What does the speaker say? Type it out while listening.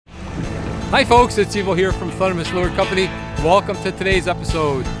Hi folks, it's Evo here from Thundermist Lure Company. Welcome to today's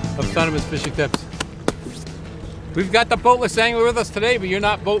episode of Thundermist Fishing Tips. We've got the boatless angler with us today, but you're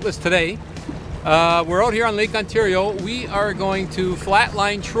not boatless today. We're out here on Lake Ontario. We are going to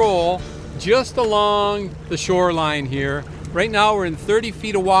flatline troll just along the shoreline here. Right now we're in 30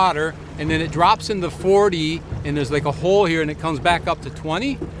 feet of water, and then it drops into 40, and there's like a hole here, and it comes back up to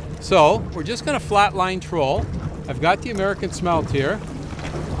 20. So we're just gonna flatline troll. I've got the American Smelt here.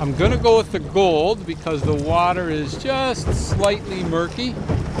 I'm gonna go with the gold because the water is just slightly murky.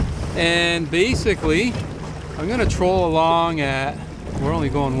 And basically, I'm gonna troll along at, we're only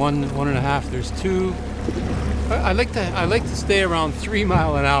going one and a half. There's two. I like to stay around 3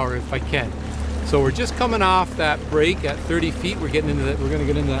 miles an hour if I can. So we're just coming off that break at 30 feet. We're getting into that. We're gonna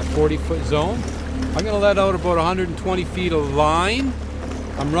get into that 40-foot zone. I'm gonna let out about 120 feet of line.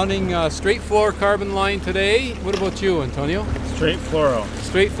 I'm running straight fluorocarbon line today. What about you, Antonio? Straight fluoro.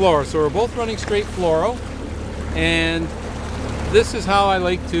 Straight fluoro. So we're both running straight fluoro. And this is how I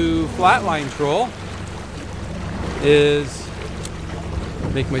like to flatline troll, is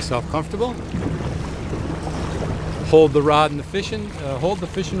make myself comfortable. Hold the rod in the fishing, hold the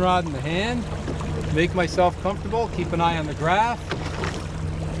fishing rod in the hand. Make myself comfortable. Keep an eye on the graph.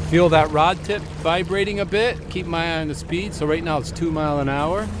 Feel that rod tip vibrating a bit. Keep my eye on the speed. So right now it's 2 miles an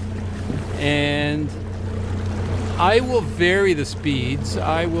hour. And I will vary the speeds.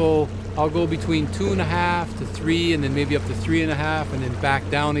 I'll go between 2.5 to 3, and then maybe up to 3.5, and then back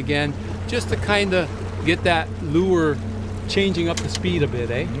down again, just to kind of get that lure changing up the speed a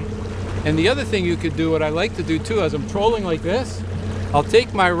bit, eh? And the other thing you could do, what I like to do too, as I'm trolling like this, I'll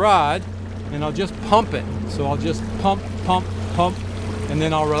take my rod and I'll just pump it. So I'll just pump, pump, pump, and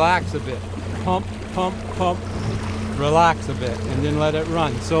then I'll relax a bit. Pump, pump, pump, relax a bit, and then let it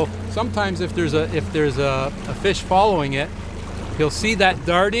run. So sometimes if there's a fish following it, he'll see that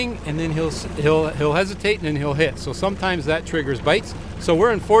darting, and then he'll hesitate, and then he'll hit. So sometimes that triggers bites. So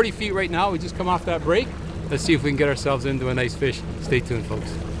we're in 40 feet right now. We just come off that break. Let's see if we can get ourselves into a nice fish. Stay tuned, folks.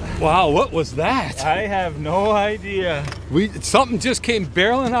 Wow, what was that? I have no idea. Something just came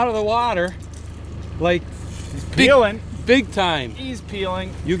barreling out of the water, like he's peeling. Big time. He's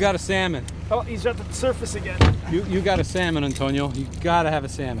peeling. You got a salmon. Oh, he's at the surface again. You got a salmon, Antonio. You gotta have a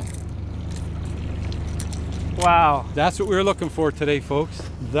salmon. Wow. That's what we were looking for today, folks.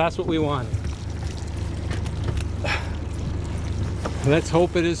 That's what we wanted. Let's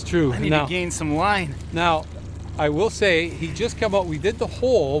hope it is true. I need to gain some line. Now, I will say, he just came out. We did the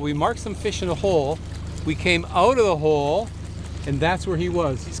hole. We marked some fish in the hole. We came out of the hole, and that's where he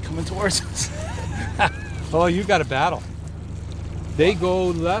was. He's coming towards us. Oh, you got a battle. They go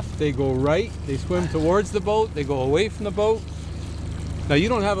left, they go right, they swim towards the boat, they go away from the boat. Now, you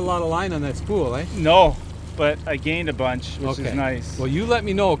don't have a lot of line on that spool, eh? No, but I gained a bunch, which is nice. Well, you let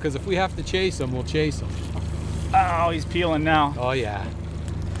me know, because if we have to chase him, we'll chase him. Oh, he's peeling now. Oh, yeah.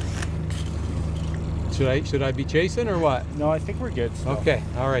 Should I be chasing or what? No, I think we're good still. Okay,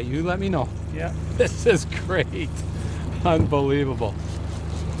 all right, you let me know. Yeah. This is great. Unbelievable.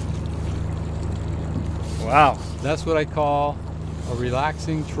 Wow. That's what I call a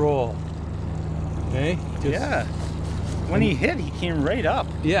relaxing troll. Okay? Yeah. When he hit, he came right up.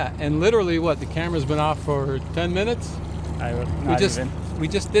 Yeah, and literally what? The camera's been off for 10 minutes? We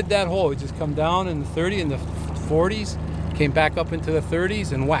just did that hole. We just come down in the 30 and the 40s, came back up into the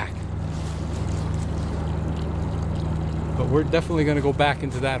 30s, and whack. But we're definitely going to go back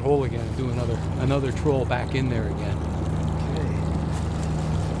into that hole again and do another troll back in there again.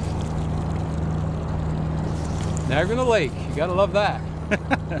 Niagara Lake, you gotta love that.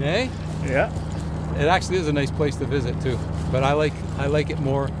 Okay? Yeah. It actually is a nice place to visit too, but I like it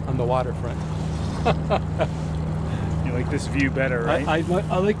more on the waterfront. You like this view better, right? I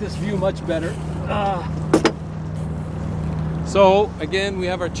like this view much better. So again, we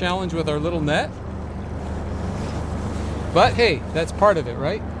have our challenge with our little net, but hey, that's part of it,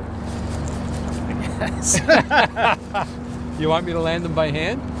 right? Yes. You want me to land them by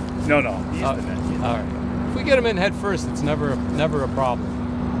hand? No, use the net. All right. If we get them in head first, it's never a problem.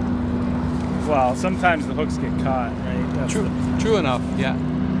 Well, sometimes the hooks get caught, right? True enough, yeah.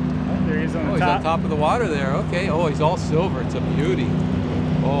 Oh, there he is on the He's top. on top of the water there. Okay. Oh, he's all silver. It's a beauty.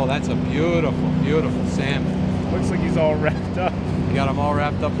 Oh, that's a beautiful, beautiful salmon. Looks like he's all wrapped up. You got him all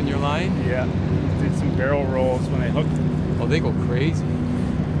wrapped up in your line? Yeah. Did some barrel rolls when I hooked him. Oh, they go crazy.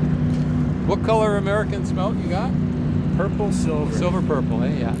 What color American Smelt you got? Purple, silver. Silver purple,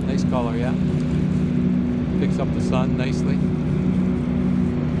 eh? Yeah. Nice color, yeah. Picks up the sun nicely.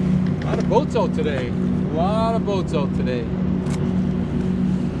 A lot of boats out today. A lot of boats out today.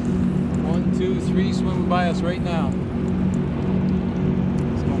 1, 2, 3 swimming by us right now.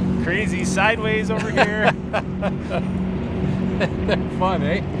 crazy sideways over here. They're fun,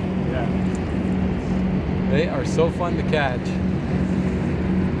 eh? Yeah. They are so fun to catch.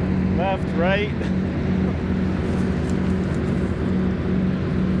 Left, right.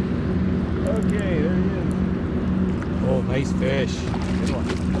 Okay, there he is. Oh, nice fish. Good one.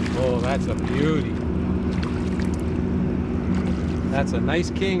 Oh, that's a beauty. That's a nice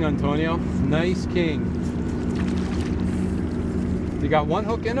king, Antonio. Nice king. You got one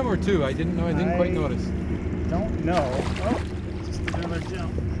hook in him or two? I didn't know. I didn't quite notice. Don't know. Oh, just another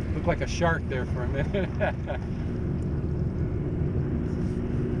jump. Looked like a shark there for a minute.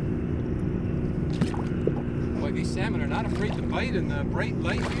 Boy, these salmon are not afraid to bite in the bright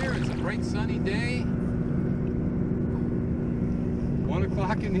light here. It's a bright sunny day. 1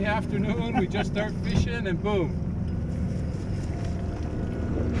 o'clock in the afternoon, we just start fishing and boom.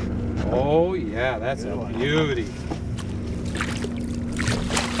 Oh yeah, that's a beauty.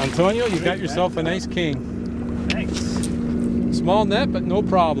 Antonio, you got yourself a nice king. Thanks. Small net, but no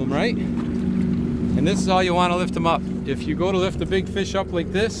problem, right? And this is how you want to lift them up. If you go to lift a big fish up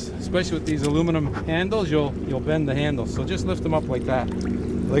like this, especially with these aluminum handles, you'll bend the handle. So just lift them up like that.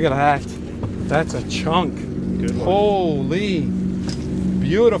 Look at that. That's a chunk. Good one. Holy.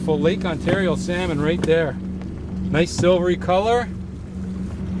 Beautiful Lake Ontario salmon right there. Nice silvery color.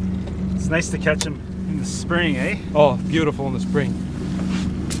 It's nice to catch them in the spring, eh? Oh, beautiful in the spring.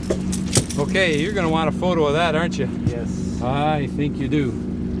 Okay, you're going to want a photo of that, aren't you? Yes. I think you do.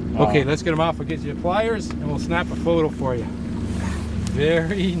 Okay, let's get them off. We'll get you pliers and we'll snap a photo for you.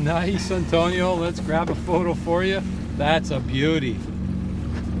 Very nice, Antonio. Let's grab a photo for you. That's a beauty.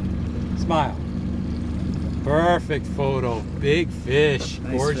 Smile. Perfect photo. Big fish.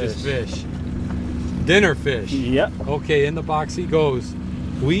 Nice gorgeous fish. Dinner fish. Yep. Okay, in the box he goes.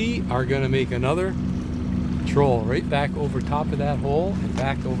 We are going to make another troll right back over top of that hole and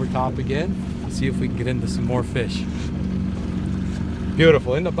back over top again. See if we can get into some more fish.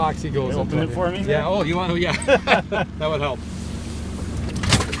 Beautiful. In the box he goes. Open it for me? Yeah. Oh, you want to? Yeah. That would help.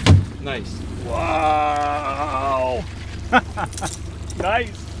 Nice. Wow.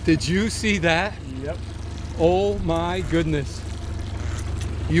 Nice. Did you see that? Yep. Oh my goodness.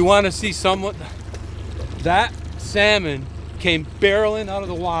 You want to see someone? That salmon came barreling out of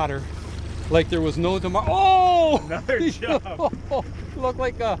the water like there was no tomorrow. Oh! Another jump. Looked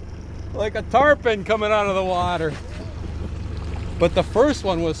like a tarpon coming out of the water. But the first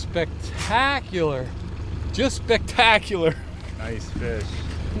one was spectacular. Just spectacular. Nice fish.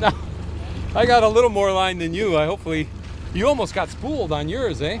 Now, I got a little more line than you. Hopefully, you almost got spooled on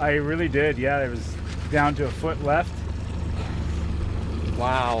yours, eh? I really did, yeah. It was down to a foot left.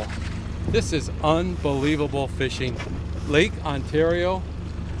 Wow. This is unbelievable fishing. Lake Ontario,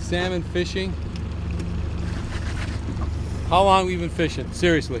 salmon fishing. How long have we been fishing?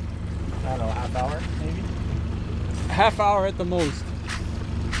 Seriously. I don't know, half hour maybe? Half hour at the most.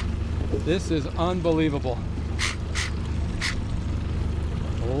 This is unbelievable.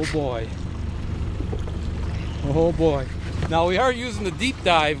 Oh boy. Oh boy. Now we are using the deep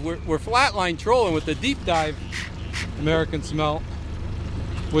dive. We're flatline trolling with the deep dive American Smelt,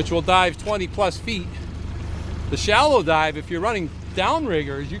 which will dive 20 plus feet. The shallow dive, if you're running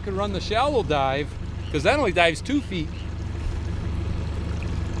downriggers, you can run the shallow dive because that only dives 2 feet.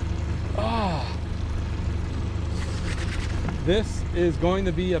 Ah. This is going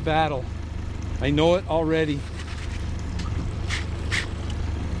to be a battle. I know it already.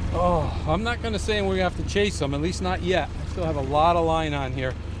 Oh, I'm not going to say we're going to have to chase them, at least not yet. I still have a lot of line on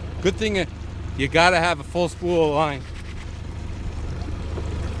here. Good thing you got to have a full spool of line.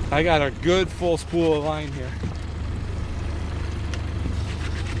 I got a good full spool of line here.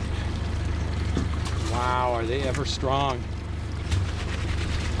 Wow, are they ever strong.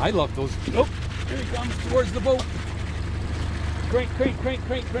 I love those. Oh, here he comes towards the boat. Crank, crank, crank,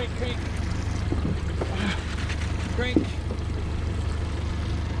 crank, crank, crank. Crank.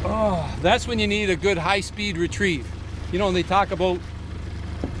 Oh, that's when you need a good high-speed retrieve. You know, when they talk about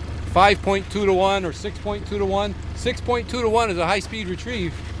 5.2 to 1 or 6.2 to 1. 6.2 to 1 is a high-speed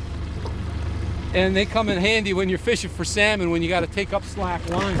retrieve. And they come in handy when you're fishing for salmon when you got to take up slack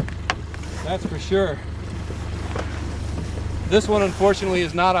line. That's for sure. This one, unfortunately,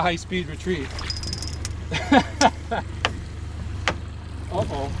 is not a high-speed retrieve.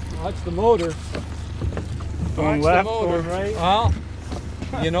 Uh-oh, watch the motor. Going left, going right. Well,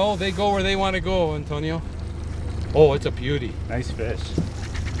 you know, they go where they want to go, Antonio. Oh, it's a beauty. Nice fish.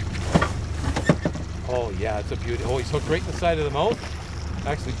 Oh, yeah, it's a beauty. Oh, he's hooked right in the side of the mouth.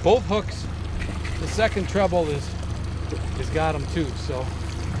 Actually, both hooks. The second treble is got him too, so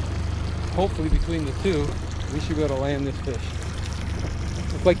hopefully between the two, we should be able to land this fish.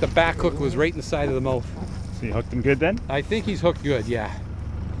 Looked like the back hook was right in the side of the mouth. So you hooked him good then? I think he's hooked good, yeah.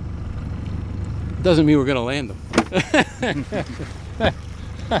 Doesn't mean we're gonna land them.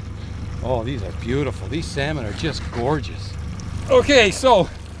 Oh, these are beautiful. These salmon are just gorgeous. Okay, so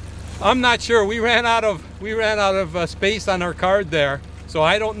I'm not sure. We ran out of space on our card there, so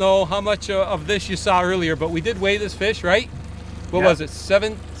I don't know how much of this you saw earlier, but we did weigh this fish, right? What was it?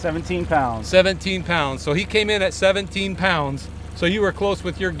 17 pounds. 17 pounds. So he came in at 17 pounds. So you were close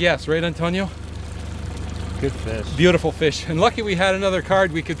with your guess, right, Antonio? Good fish. Beautiful fish. And lucky we had another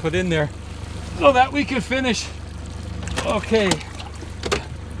card we could put in there so that we could finish. Okay.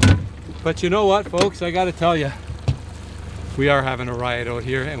 But you know what, folks? I got to tell you, we are having a riot out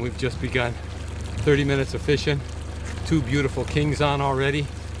here, and we've just begun. 30 minutes of fishing. 2 beautiful kings on already.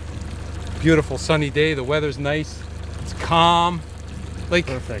 Beautiful sunny day. The weather's nice. It's calm. Like,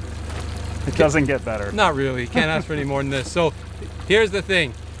 perfect. It doesn't get better. Not really. Can't ask for any more than this. So here's the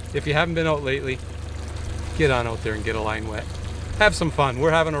thing. If you haven't been out lately, get on out there and get a line wet. Have some fun.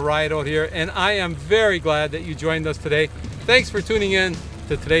 We're having a riot out here, and I am very glad that you joined us today. Thanks for tuning in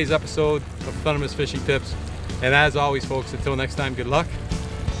to today's episode of Thundermist Fishing Tips. And as always, folks, until next time, good luck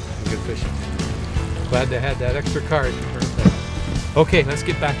and good fishing. Glad they had that extra card. Okay, let's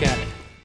get back at it.